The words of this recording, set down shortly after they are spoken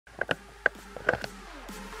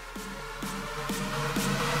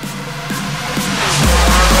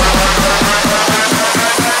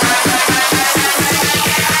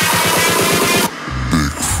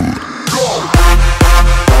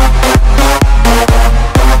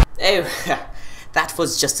know, that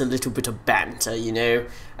was just a little bit of banter, you know.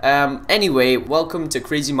 Anyway, welcome to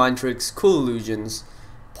Crazy Mind Tricks Cool Illusions,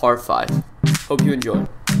 Part 5. Hope you enjoy.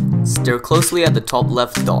 Stare closely at the top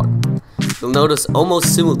left dot. You'll notice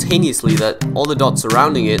almost simultaneously that all the dots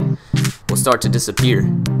surrounding it will start to disappear.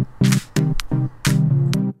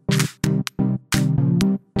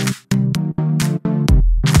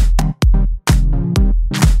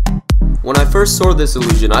 When I first saw this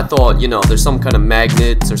illusion, I thought, you know, there's some kind of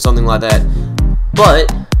magnets or something like that.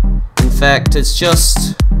 But, in fact, it's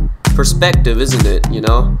just perspective, isn't it, you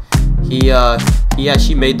know? He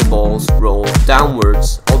actually made the balls roll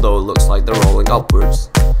downwards, although it looks like they're rolling upwards.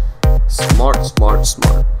 Smart, smart,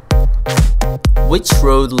 smart. Which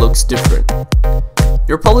road looks different?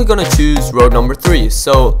 You're probably gonna choose road number 3,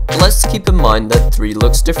 so let's keep in mind that 3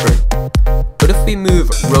 looks different. But if we move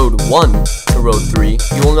road 1 to road 3,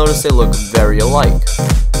 you will notice they look very alike.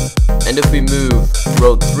 And if we move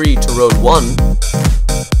road 3 to road 1,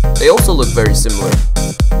 they also look very similar.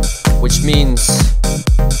 Which means,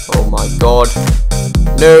 oh my god,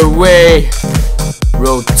 no way!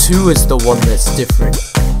 Road 2 is the one that's different.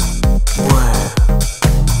 Wow.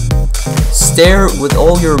 Stare with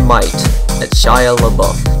all your might at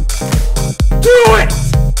𝗙𝗹𝗆𝗶𝘀𝘁. Do it!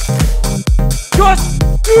 Just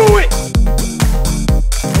do it!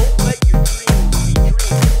 Don't let your dreams be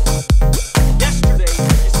dreams. Yesterday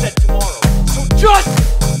you said tomorrow, so just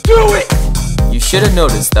do it! You should have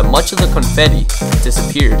noticed that much of the confetti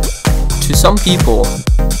disappeared. To some people,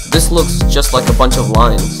 this looks just like a bunch of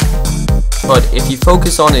lines. But if you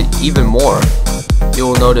focus on it even more, you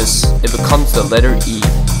will notice it becomes the letter E.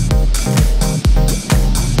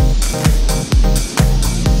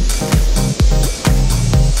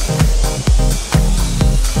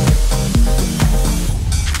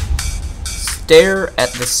 Stare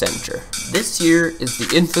at the center. This here is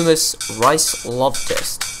the infamous rice love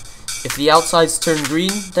test. If the outsides turn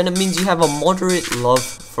green, then it means you have a moderate love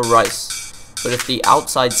for rice. But if the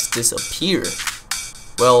outsides disappear,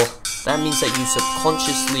 well, that means that you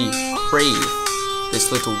subconsciously crave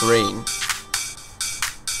this little grain.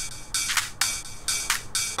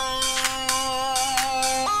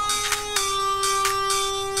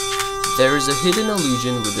 There is a hidden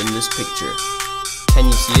illusion within this picture. Can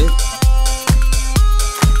you see it?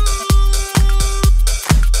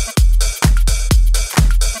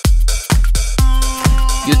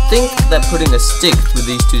 You'd think that putting a stick through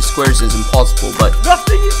these two squares is impossible, but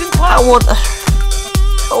nothing is impossible!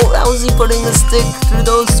 How is he putting a stick through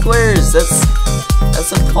those squares?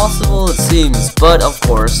 That's impossible, it seems. But of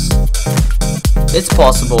course, it's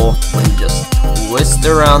possible when you just twist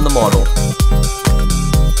around the model.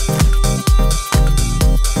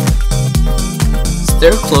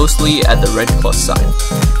 Stare closely at the red plus sign.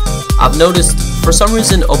 I've noticed, for some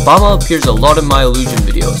reason, Obama appears a lot in my illusion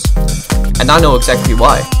videos. And I know exactly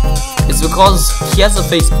why. It's because he has a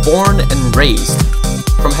face born and raised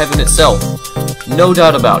from heaven itself. No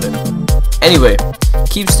doubt about it. Anyway,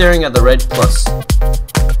 keep staring at the red plus.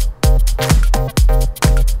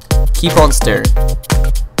 Keep on staring.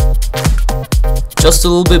 Just a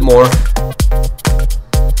little bit more.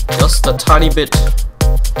 Just a tiny bit.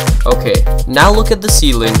 Okay, now look at the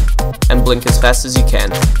ceiling and blink as fast as you can.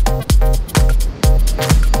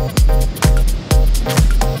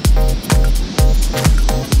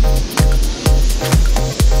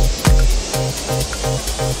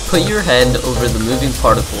 Put your hand over the moving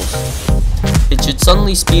particles. It should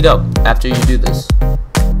suddenly speed up after you do this.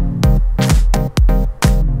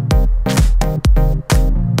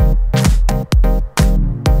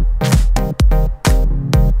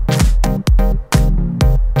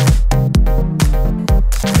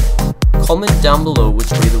 Comment down below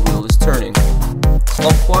which way the wheel is turning,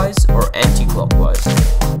 clockwise or anti-clockwise.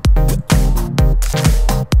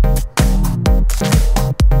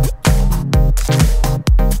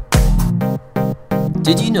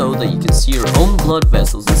 Did you know that you can see your own blood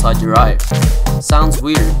vessels inside your eye? Sounds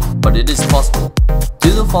weird, but it is possible.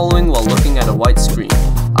 Do the following while looking at a white screen.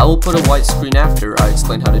 I will put a white screen after I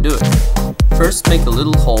explain how to do it. First, make a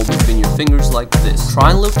little hole between your fingers like this. Try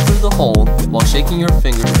and look through the hole while shaking your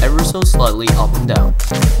fingers ever so slightly up and down.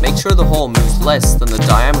 Make sure the hole moves less than the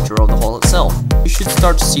diameter of the hole itself. You should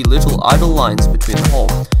start to see little idle lines between the hole.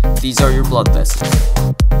 These are your blood vessels.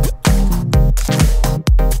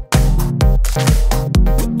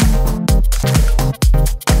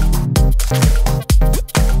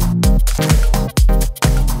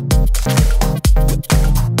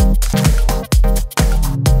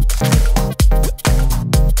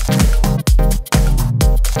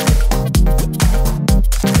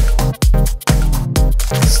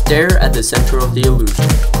 Stare at the center of the illusion.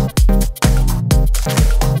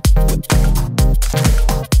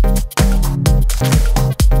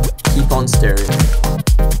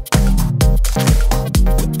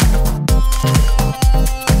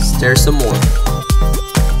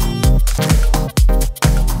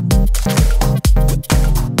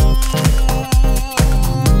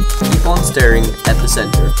 staring at the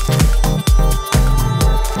center.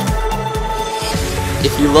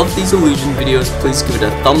 If you love these illusion videos, please give it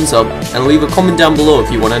a thumbs up and leave a comment down below if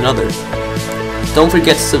you want another. Don't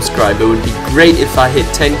forget to subscribe, it would be great if I hit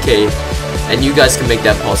 10K and you guys can make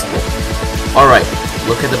that possible. Alright,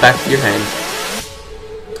 look at the back of your hand.